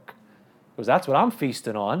his work. Because that's what I'm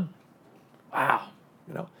feasting on. Wow.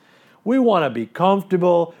 We want to be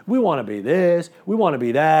comfortable. We want to be this. We want to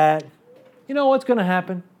be that. You know what's going to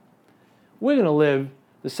happen? We're going to live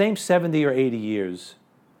the same 70 or 80 years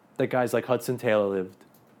that guys like Hudson Taylor lived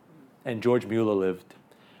and George Mueller lived.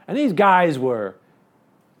 And these guys were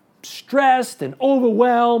stressed and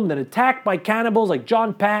overwhelmed and attacked by cannibals like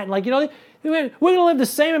John Patton. We're going to live the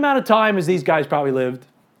same amount of time as these guys probably lived.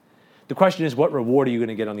 The question is, what reward are you going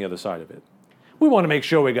to get on the other side of it? We want to make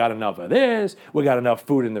sure we got enough of this, we got enough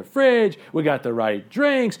food in the fridge, we got the right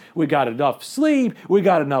drinks, we got enough sleep, we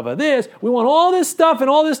got enough of this. We want all this stuff and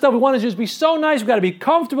all this stuff. We want to just be so nice. We got to be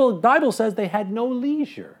comfortable. The Bible says they had no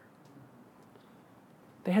leisure.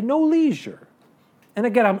 They had no leisure. And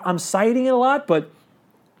again, I'm citing it a lot, but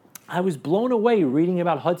I was blown away reading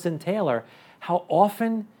about Hudson Taylor, how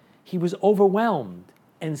often he was overwhelmed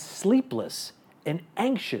and sleepless and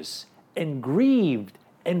anxious and grieved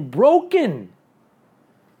and broken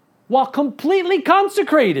while completely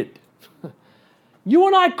consecrated. You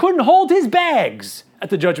and I couldn't hold his bags at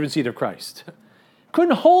the judgment seat of Christ.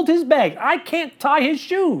 Couldn't hold his bag. I can't tie his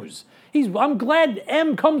shoes. I'm glad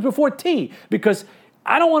M comes before T, because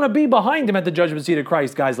I don't want to be behind him at the judgment seat of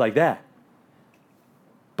Christ, guys like that.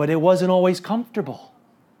 But it wasn't always comfortable.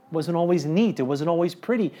 wasn't always neat. It wasn't always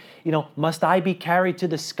pretty. Must I be carried to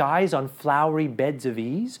the skies on flowery beds of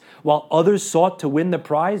ease, while others sought to win the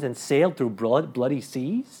prize and sailed through bloody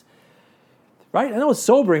seas? Right? I know it's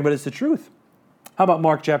sobering, but it's the truth. How about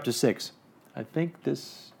Mark chapter 6? I think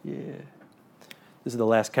this is the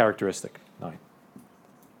last characteristic. 9.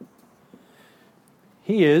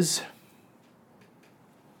 He is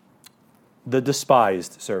the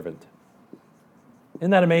despised servant.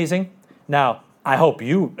 Isn't that amazing? Now, I hope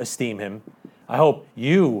you esteem him. I hope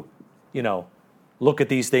you, look at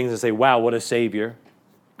these things and say, wow, what a Savior.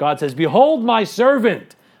 God says, behold my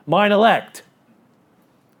servant, mine elect.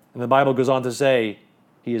 And the Bible goes on to say,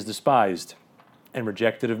 he is despised and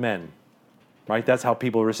rejected of men. Right? That's how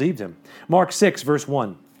people received him. Mark 6, verse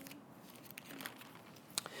 1.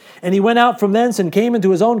 And he went out from thence and came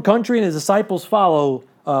into his own country, and his disciples follow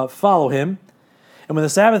him. And when the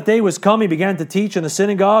Sabbath day was come, he began to teach in the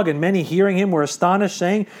synagogue, and many hearing him were astonished,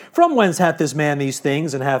 saying, from whence hath this man these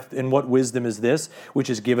things, and what wisdom is this, which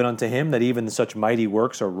is given unto him, that even such mighty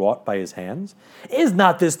works are wrought by his hands? Is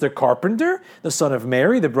not this the carpenter, the son of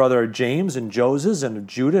Mary, the brother of James, and Joses, and of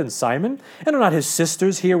Judah, and Simon? And are not his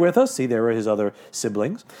sisters here with us? See, there were his other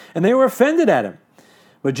siblings. And they were offended at him.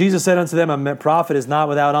 But Jesus said unto them, a prophet is not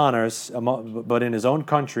without honors, but in his own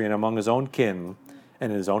country, and among his own kin,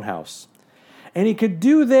 and in his own house. And he could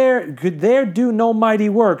there do no mighty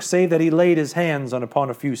work, save that he laid his hands upon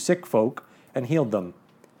a few sick folk and healed them.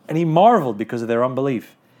 And he marveled because of their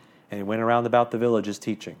unbelief. And he went around about the villages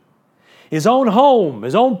teaching. His own home,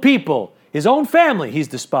 his own people, his own family, he's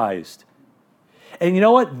despised. And you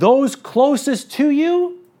know what? Those closest to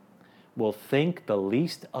you will think the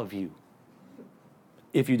least of you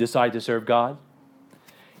if you decide to serve God.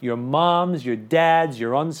 Your moms, your dads,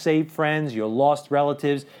 your unsaved friends, your lost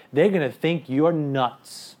relatives, they're going to think you're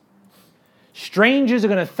nuts. Strangers are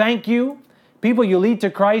going to thank you. People you lead to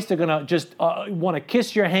Christ are going to just want to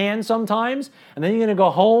kiss your hand sometimes. And then you're going to go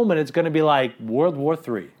home and it's going to be like World War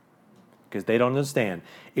III. Because they don't understand.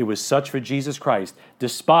 It was such for Jesus Christ.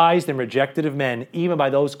 Despised and rejected of men, even by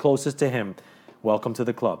those closest to him. Welcome to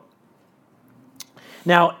the club.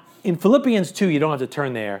 Now, in Philippians 2, you don't have to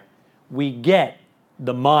turn there, we get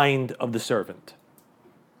the mind of the servant.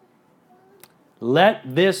 Let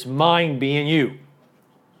this mind be in you,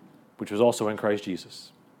 which was also in Christ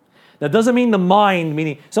Jesus. That doesn't mean the mind,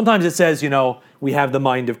 meaning sometimes it says, we have the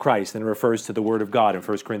mind of Christ, and it refers to the Word of God in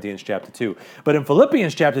 1 Corinthians chapter 2. But in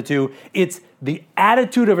Philippians chapter 2, it's the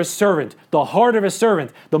attitude of a servant, the heart of a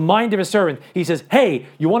servant, the mind of a servant. He says, hey,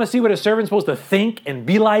 you want to see what a servant's supposed to think and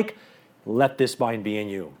be like? Let this mind be in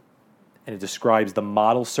you. And it describes the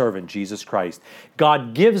model servant, Jesus Christ.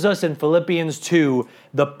 God gives us in Philippians 2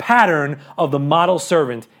 the pattern of the model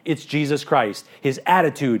servant. It's Jesus Christ, his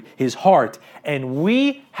attitude, his heart. And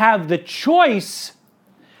we have the choice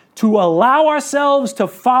to allow ourselves to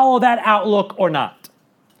follow that outlook or not.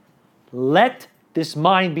 Let this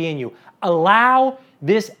mind be in you. Allow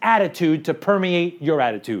this attitude to permeate your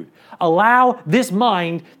attitude. Allow this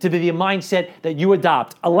mind to be the mindset that you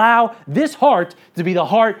adopt. Allow this heart to be the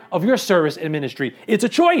heart of your service and ministry. It's a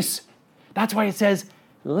choice. That's why it says,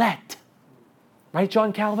 let. Right,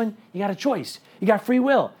 John Calvin? You got a choice. You got free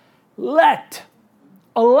will. Let.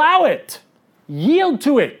 Allow it. Yield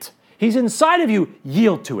to it. He's inside of you.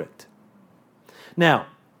 Yield to it. Now,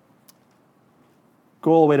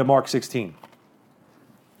 go all the way to Mark 16.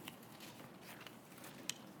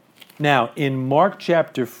 Now, in Mark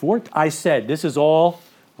chapter 4, I said, this is all,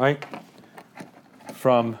 right,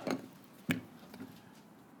 from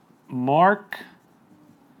Mark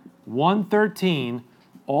 1:13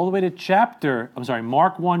 all the way to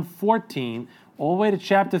Mark 1:14, all the way to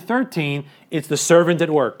chapter 13, it's the servant at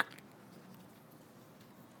work.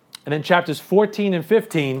 And then chapters 14 and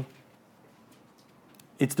 15,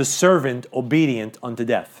 it's the servant obedient unto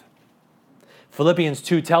death. Philippians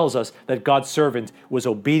 2 tells us that God's servant was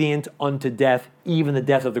obedient unto death, even the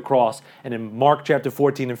death of the cross. And in Mark chapter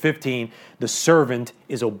 14 and 15, the servant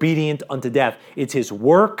is obedient unto death. It's his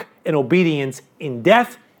work and obedience in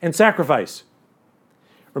death and sacrifice.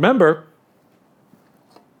 Remember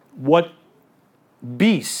what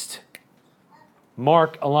beast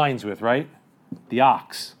Mark aligns with, right? The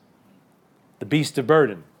ox, the beast of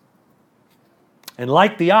burden. And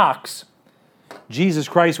like the ox, Jesus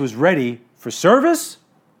Christ was ready for service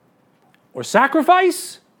or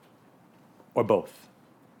sacrifice or both.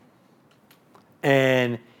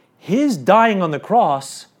 And his dying on the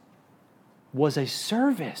cross was a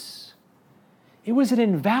service. It was an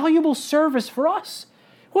invaluable service for us.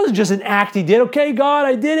 It wasn't just an act he did. Okay, God,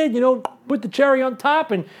 I did it. put the cherry on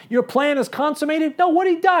top and your plan is consummated? No, what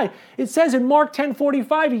did he die? It says in Mark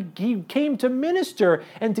 10:45, he came to minister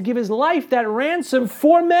and to give his life that ransom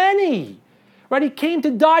for many. Right? He came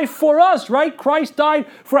to die for us, right? Christ died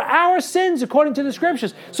for our sins according to the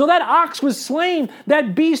scriptures. So that ox was slain,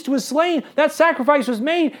 that beast was slain, that sacrifice was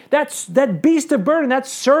made, that beast of burden, that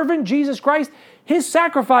servant, Jesus Christ, his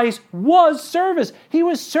sacrifice was service. He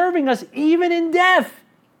was serving us even in death.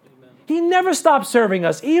 Amen. He never stopped serving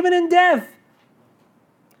us, even in death.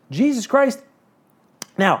 Jesus Christ.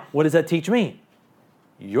 Now, what does that teach me?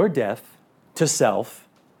 Your death to self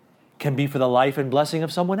can be for the life and blessing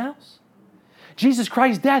of someone else. Jesus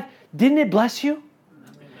Christ's death, didn't it bless you?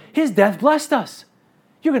 His death blessed us.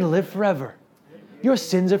 You're going to live forever. Your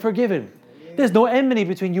sins are forgiven. There's no enmity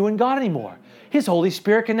between you and God anymore. His Holy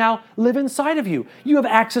Spirit can now live inside of you. You have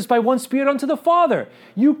access by one Spirit unto the Father.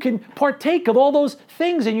 You can partake of all those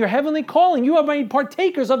things in your heavenly calling. You are made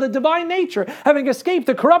partakers of the divine nature, having escaped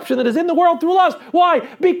the corruption that is in the world through lust. Why?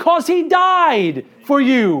 Because He died for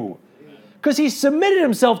you. Because He submitted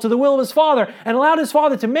Himself to the will of His Father and allowed His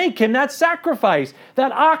Father to make Him that sacrifice.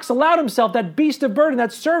 That ox allowed himself, that beast of burden,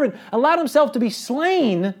 that servant allowed himself to be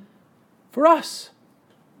slain for us.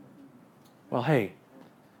 Well, hey,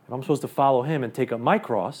 if I'm supposed to follow Him and take up my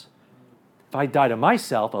cross, if I die to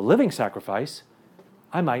myself, a living sacrifice,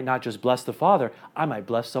 I might not just bless the Father, I might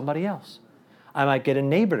bless somebody else. I might get a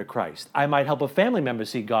neighbor to Christ. I might help a family member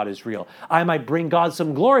see God is real. I might bring God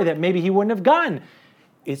some glory that maybe he wouldn't have gotten.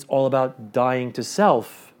 It's all about dying to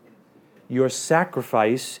self. Your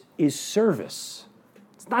sacrifice is service.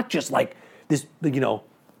 It's not just like this,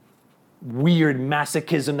 weird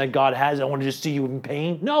masochism that God has. I want to just see you in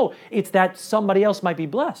pain. No, it's that somebody else might be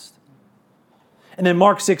blessed. And then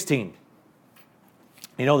Mark 16.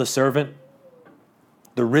 The servant,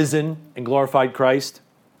 the risen and glorified Christ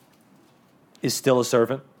is still a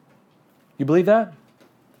servant. You believe that?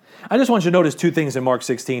 I just want you to notice two things in Mark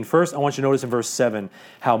 16. First, I want you to notice in verse 7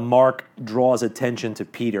 how Mark draws attention to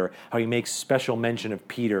Peter, how he makes special mention of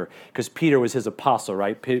Peter, because Peter was his apostle,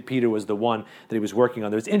 right? Peter was the one that he was working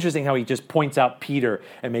under. It's interesting how he just points out Peter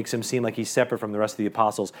and makes him seem like he's separate from the rest of the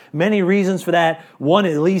apostles. Many reasons for that. One,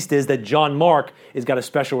 at least, is that John Mark has got a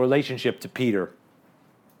special relationship to Peter.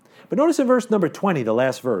 But notice in verse number 20, the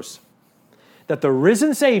last verse, that the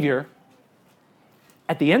risen Savior,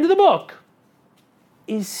 at the end of the book,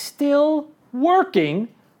 is still working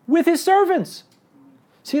with His servants.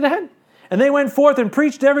 See that? And they went forth and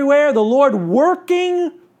preached everywhere, the Lord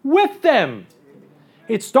working with them.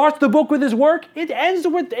 It starts the book with His work. It ends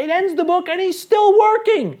the book, and He's still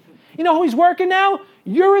working. You know who He's working now?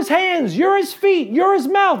 You're His hands. You're His feet. You're His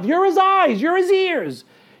mouth. You're His eyes. You're His ears.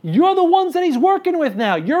 You're the ones that He's working with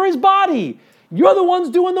now. You're His body. You're the ones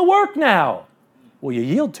doing the work now. Will you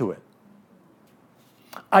yield to it?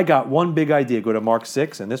 I got one big idea. Go to Mark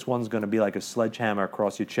 6, and this one's going to be like a sledgehammer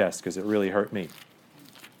across your chest because it really hurt me.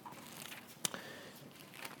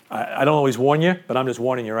 I don't always warn you, but I'm just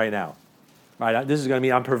warning you right now. Right? This is going to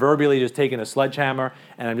be, I'm proverbially just taking a sledgehammer,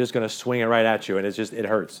 and I'm just going to swing it right at you, and it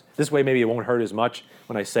hurts. This way maybe it won't hurt as much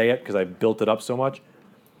when I say it because I built it up so much.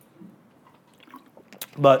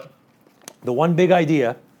 But the one big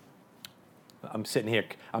idea, I'm sitting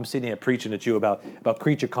here preaching at you about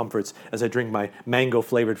creature comforts as I drink my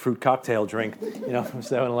mango-flavored fruit cocktail drink, from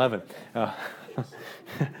 7-Eleven.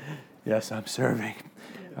 Yes, I'm serving.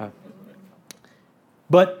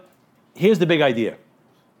 But here's the big idea.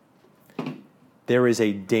 There is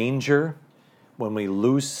a danger when we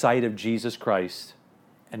lose sight of Jesus Christ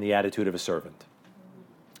and the attitude of a servant.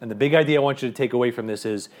 And the big idea I want you to take away from this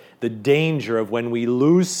is the danger of when we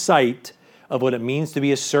lose sight of what it means to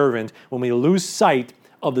be a servant, when we lose sight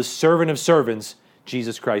of the servant of servants,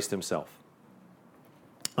 Jesus Christ Himself.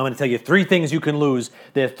 I'm going to tell you 3 things you can lose.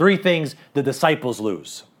 There are 3 things the disciples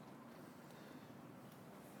lose.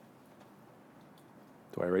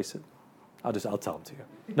 Do I erase it? I'll tell them to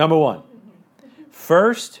you. Number 1.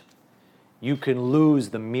 First, you can lose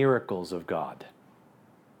the miracles of God.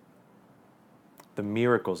 The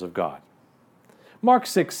miracles of God. Mark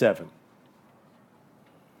 6:7.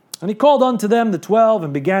 And He called unto them the 12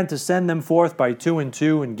 and began to send them forth by 2 and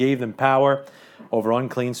 2 and gave them power over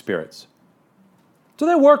unclean spirits. So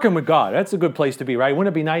they're working with God. That's a good place to be, right?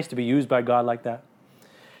 Wouldn't it be nice to be used by God like that?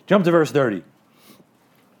 Jump to verse 30.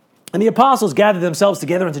 And the apostles gathered themselves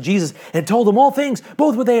together unto Jesus and told him all things,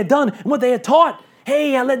 both what they had done and what they had taught.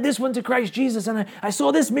 Hey, I led this one to Christ Jesus, and I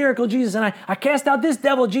saw this miracle, Jesus, and I cast out this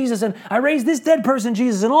devil, Jesus, and I raised this dead person,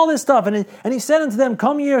 Jesus, and all this stuff. And He said unto them,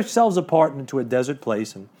 come ye yourselves apart into a desert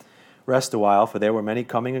place and rest a while, for there were many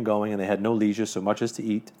coming and going, and they had no leisure so much as to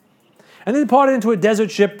eat. And they departed into a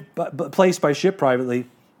desert place by ship privately.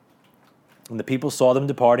 When the people saw them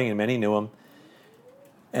departing, and many knew him,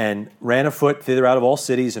 and ran afoot thither out of all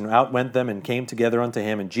cities, and out went them, and came together unto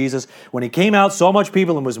him. And Jesus, when he came out, saw much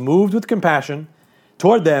people, and was moved with compassion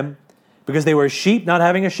toward them, because they were as sheep not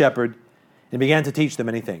having a shepherd, and began to teach them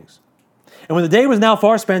many things. And when the day was now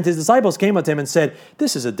far spent, his disciples came unto him and said,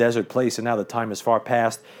 This is a desert place, and now the time is far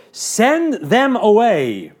past. Send them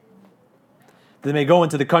away, that they may go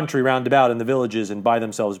into the country round about in the villages and buy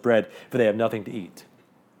themselves bread, for they have nothing to eat.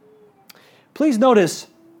 Please notice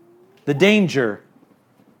the danger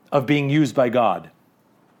of being used by God.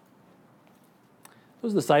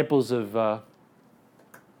 Those disciples have,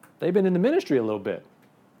 they've been in the ministry a little bit.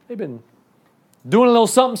 They've been doing a little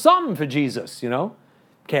something for Jesus,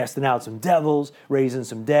 casting out some devils, raising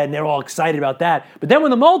some dead, and they're all excited about that. But then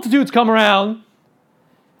when the multitudes come around,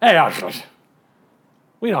 hey,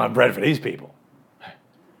 we don't have bread for these people.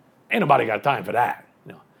 Ain't nobody got time for that.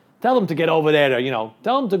 Tell them to get over there to,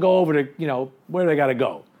 tell them to go over to, where they got to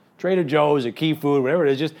go. Trader Joe's or Key Food, whatever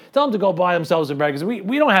it is, just tell them to go buy themselves some bread because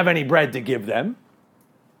we don't have any bread to give them.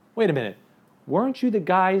 Wait a minute. Weren't you the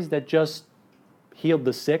guys that just healed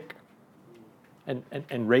the sick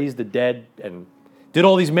and raised the dead and did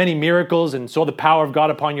all these many miracles and saw the power of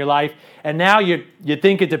God upon your life? And now you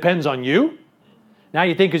think it depends on you? Now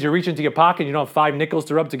you think because you're reaching into your pocket and you don't have 5 nickels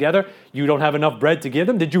to rub together, you don't have enough bread to give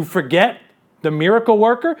them? Did you forget the miracle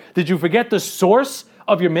worker? Did you forget the source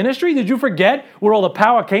of your ministry? Did you forget where all the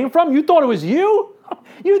power came from? You thought it was you?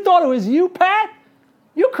 You thought it was you, Pat?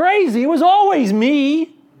 You're crazy. It was always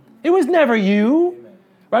me. It was never you.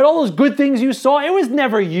 Right? All those good things you saw, it was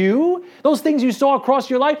never you. Those things you saw across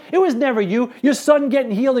your life, it was never you. Your son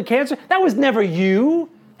getting healed of cancer, that was never you.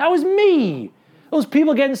 That was me. Those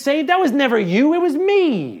people getting saved, that was never you. It was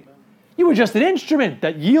me. You were just an instrument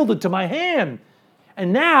that yielded to my hand.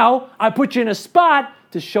 And now I put you in a spot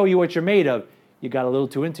to show you what you're made of. You got a little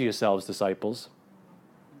too into yourselves, disciples.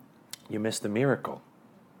 You missed the miracle.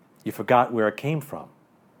 You forgot where it came from.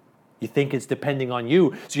 You think it's depending on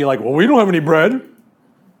you. So you're like, well, we don't have any bread.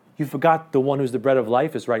 You forgot the one who's the bread of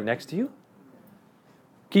life is right next to you.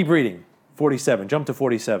 Keep reading. 47. Jump to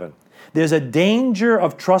 47. There's a danger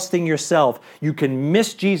of trusting yourself. You can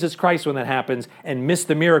miss Jesus Christ when that happens and miss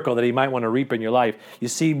the miracle that he might want to reap in your life. You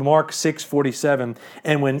see Mark 6:47.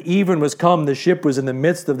 And when even was come, the ship was in the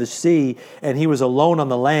midst of the sea, and he was alone on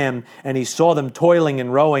the land, and he saw them toiling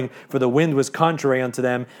and rowing, for the wind was contrary unto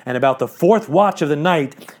them. And about the 4th watch of the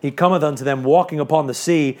night, he cometh unto them walking upon the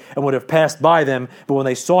sea, and would have passed by them. But when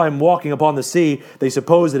they saw him walking upon the sea, they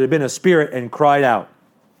supposed it had been a spirit, and cried out.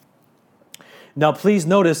 Now please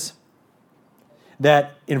notice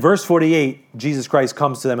that in verse 48, Jesus Christ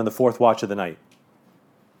comes to them in the 4th watch of the night.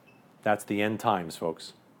 That's the end times,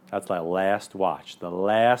 folks. That's the last watch. The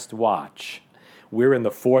last watch. We're in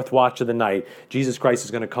the 4th watch of the night. Jesus Christ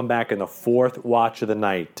is going to come back in the 4th watch of the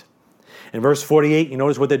night. In verse 48, you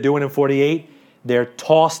notice what they're doing in 48? They're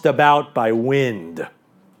tossed about by wind.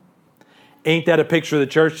 Ain't that a picture of the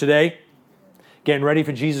church today? Getting ready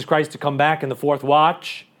for Jesus Christ to come back in the 4th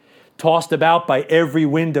watch. Tossed about by every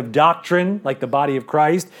wind of doctrine, like the body of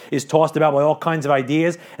Christ, is tossed about by all kinds of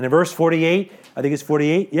ideas. And in verse 48, I think it's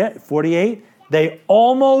 48, 48, they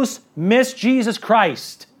almost miss Jesus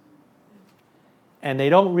Christ. And they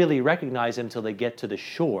don't really recognize him until they get to the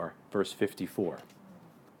shore, verse 54.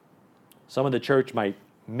 Some of the church might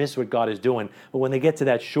miss what God is doing, but when they get to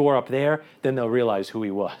that shore up there, then they'll realize who he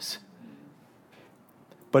was.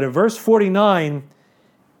 But in verse 49,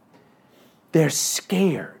 they're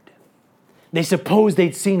scared. They suppose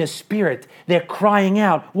they'd seen a spirit. They're crying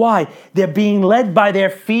out. Why? They're being led by their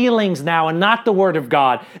feelings now and not the Word of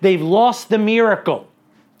God. They've lost the miracle.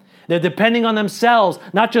 They're depending on themselves,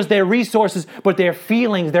 not just their resources, but their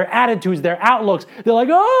feelings, their attitudes, their outlooks. They're like,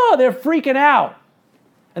 oh, they're freaking out.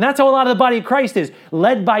 And that's how a lot of the body of Christ is,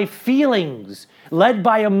 led by feelings, led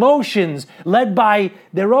by emotions, led by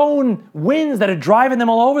their own winds that are driving them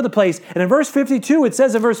all over the place. And in verse 52, it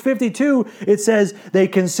says, they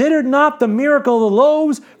considered not the miracle of the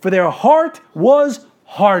loaves, for their heart was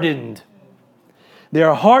hardened.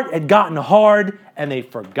 Their heart had gotten hard, and they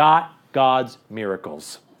forgot God's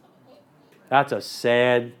miracles. That's a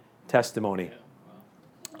sad testimony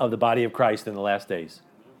of the body of Christ in the last days.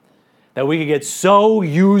 That we could get so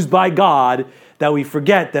used by God that we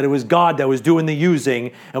forget that it was God that was doing the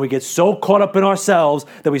using, and we get so caught up in ourselves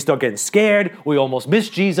that we start getting scared, we almost miss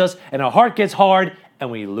Jesus, and our heart gets hard,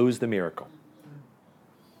 and we lose the miracle.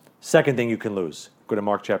 Second thing you can lose. Go to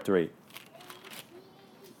Mark chapter 8.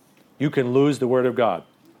 You can lose the Word of God.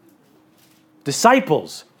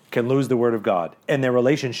 Disciples can lose the Word of God and their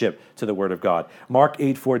relationship to the Word of God. Mark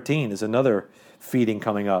 8:14 is another feeding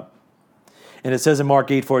coming up. And it says in Mark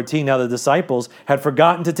 8:14, now the disciples had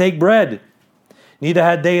forgotten to take bread. Neither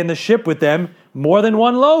had they in the ship with them more than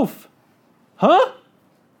one loaf. Huh?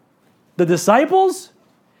 The disciples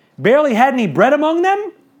barely had any bread among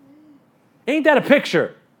them? Ain't that a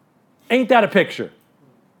picture? Ain't that a picture?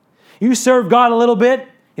 You serve God a little bit,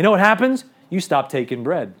 you know what happens? You stop taking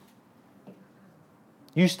bread.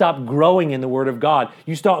 You stop growing in the Word of God.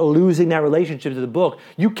 You start losing that relationship to the book.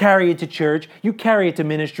 You carry it to church. You carry it to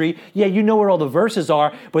ministry. Yeah, you know where all the verses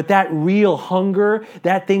are, but that real hunger,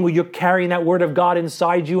 that thing where you're carrying that Word of God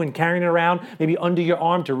inside you and carrying it around, maybe under your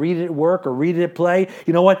arm to read it at work or read it at play,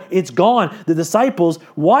 you know what? It's gone. The disciples,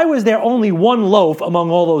 why was there only one loaf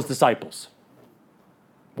among all those disciples?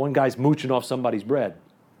 One guy's mooching off somebody's bread.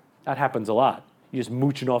 That happens a lot. You're just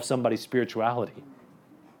mooching off somebody's spirituality.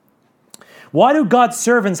 Why do God's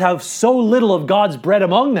servants have so little of God's bread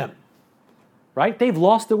among them? Right? They've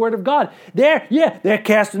lost the Word of God. They're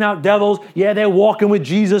casting out devils. Yeah, they're walking with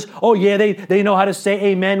Jesus. Oh, yeah, they know how to say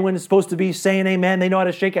amen when it's supposed to be saying amen. They know how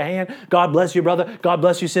to shake a hand. God bless you, brother. God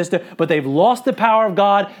bless you, sister. But they've lost the power of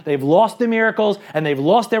God. They've lost the miracles. And they've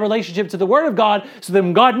lost their relationship to the Word of God. So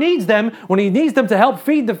then God needs them, when He needs them to help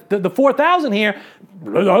feed the 4,000 here,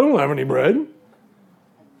 I don't have any bread.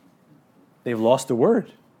 They've lost the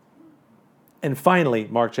Word. And finally,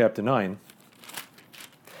 Mark chapter 9.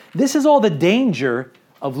 This is all the danger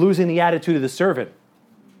of losing the attitude of the servant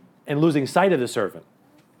and losing sight of the servant.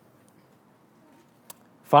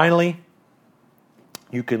 Finally,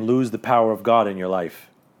 you can lose the power of God in your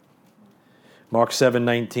life. Mark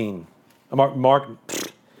 7:19. Mark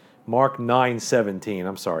 9:17.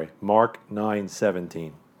 I'm sorry. Mark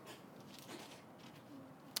 9:17.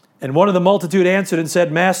 And one of the multitude answered and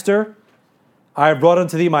said, Master, I have brought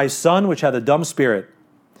unto thee my son, which hath a dumb spirit.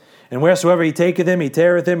 And wheresoever he taketh him, he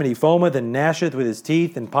teareth him, and he foameth, and gnasheth with his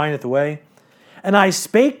teeth, and pineth away. And I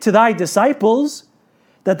spake to thy disciples,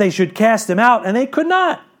 that they should cast him out, and they could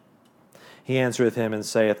not. He answereth him, and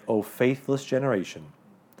saith, O faithless generation,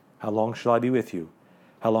 how long shall I be with you?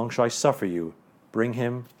 How long shall I suffer you? Bring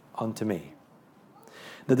him unto me.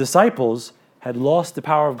 The disciples had lost the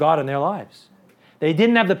power of God in their lives. They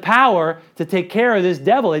didn't have the power to take care of this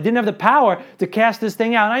devil. They didn't have the power to cast this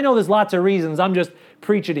thing out. And I know there's lots of reasons. I'm just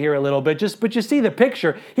preaching here a little bit. But you see the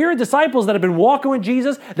picture. Here are disciples that have been walking with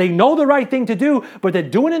Jesus. They know the right thing to do, but they're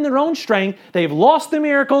doing it in their own strength. They've lost the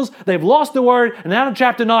miracles. They've lost the Word. And now in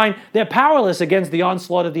chapter 9, they're powerless against the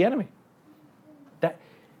onslaught of the enemy. And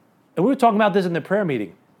we were talking about this in the prayer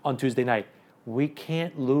meeting on Tuesday night. We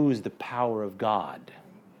can't lose the power of God.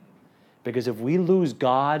 Because if we lose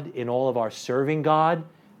God in all of our serving God,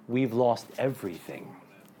 we've lost everything.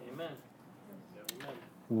 Amen.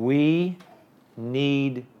 We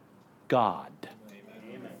need God.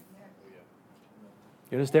 Amen.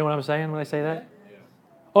 You understand what I'm saying when I say that?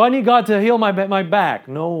 Oh, I need God to heal my back.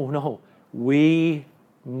 No. We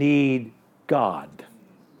need God.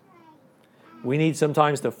 We need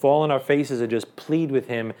sometimes to fall on our faces and just plead with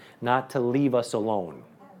Him not to leave us alone.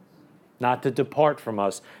 Not to depart from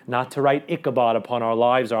us, not to write Ichabod upon our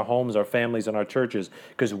lives, our homes, our families, and our churches,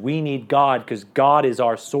 because we need God, because God is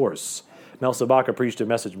our source. Mel Sabaka preached a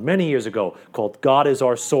message many years ago called God is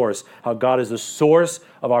our source, how God is the source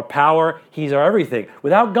of our power. He's our everything.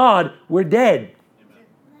 Without God, we're dead.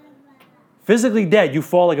 Physically dead. You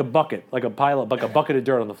fall like a bucket, like a bucket of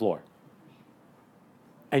dirt on the floor.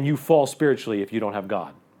 And you fall spiritually if you don't have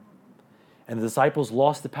God. And the disciples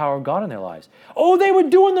lost the power of God in their lives. Oh, they were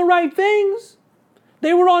doing the right things.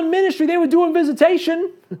 They were on ministry. They were doing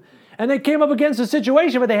visitation. And they came up against a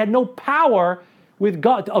situation, but they had no power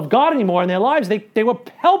of God anymore in their lives. They were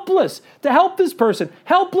helpless to help this person,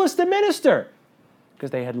 helpless to minister,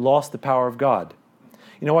 because they had lost the power of God.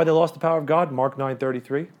 You know why they lost the power of God? Mark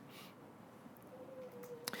 9:33.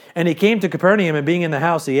 And he came to Capernaum, and being in the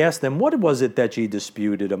house, he asked them, What was it that ye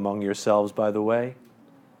disputed among yourselves by the way?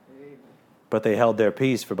 But they held their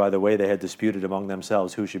peace, for by the way they had disputed among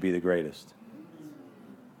themselves who should be the greatest.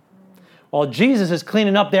 While Jesus is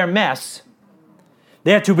cleaning up their mess,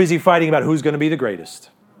 they're too busy fighting about who's going to be the greatest.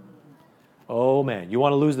 Oh man, you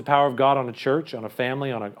want to lose the power of God on a church, on a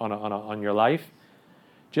family, on your life?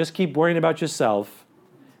 Just keep worrying about yourself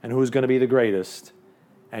and who's going to be the greatest,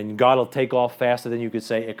 and God will take off faster than you could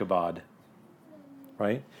say Ichabod.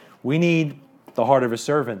 Right? We need the heart of a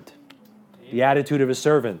servant, the attitude of a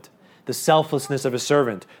servant, the selflessness of a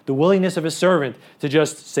servant, the willingness of a servant to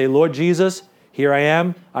just say, Lord Jesus, here I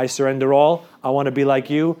am. I surrender all. I want to be like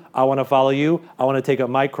you. I want to follow you. I want to take up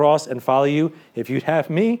my cross and follow you. If you'd have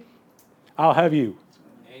me, I'll have you.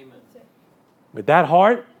 Amen. With that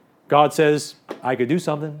heart, God says, I could do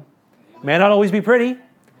something. May not always be pretty.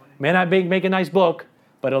 May not make a nice book,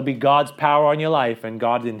 but it'll be God's power on your life, and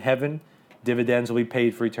God in heaven, dividends will be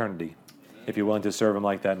paid for eternity if you're willing to serve him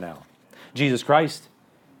like that now. Jesus Christ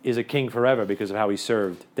is a king forever because of how he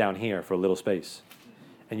served down here for a little space.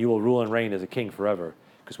 And you will rule and reign as a king forever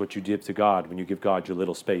because what you give to God when you give God your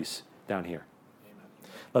little space down here.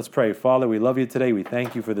 Let's pray. Father, we love you today. We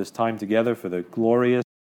thank you for this time together, for the glorious